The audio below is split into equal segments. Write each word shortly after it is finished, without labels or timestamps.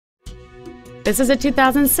This is a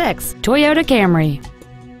 2006 Toyota Camry.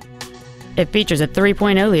 It features a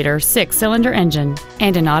 3.0-liter six-cylinder engine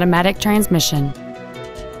and an automatic transmission.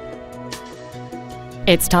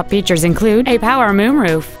 Its top features include a power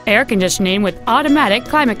moonroof, air conditioning with automatic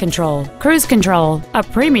climate control, cruise control, a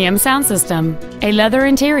premium sound system, a leather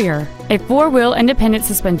interior, a four-wheel independent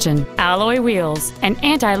suspension, alloy wheels, an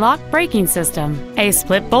anti-lock braking system, a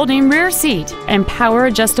split folding rear seat, and power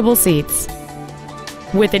adjustable seats.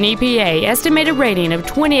 With an EPA estimated rating of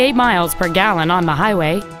 28 miles per gallon on the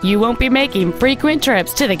highway, you won't be making frequent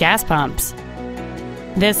trips to the gas pumps.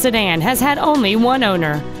 This sedan has had only one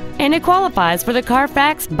owner, and it qualifies for the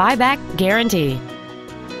Carfax buyback guarantee.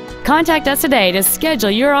 Contact us today to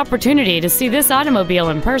schedule your opportunity to see this automobile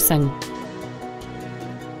in person.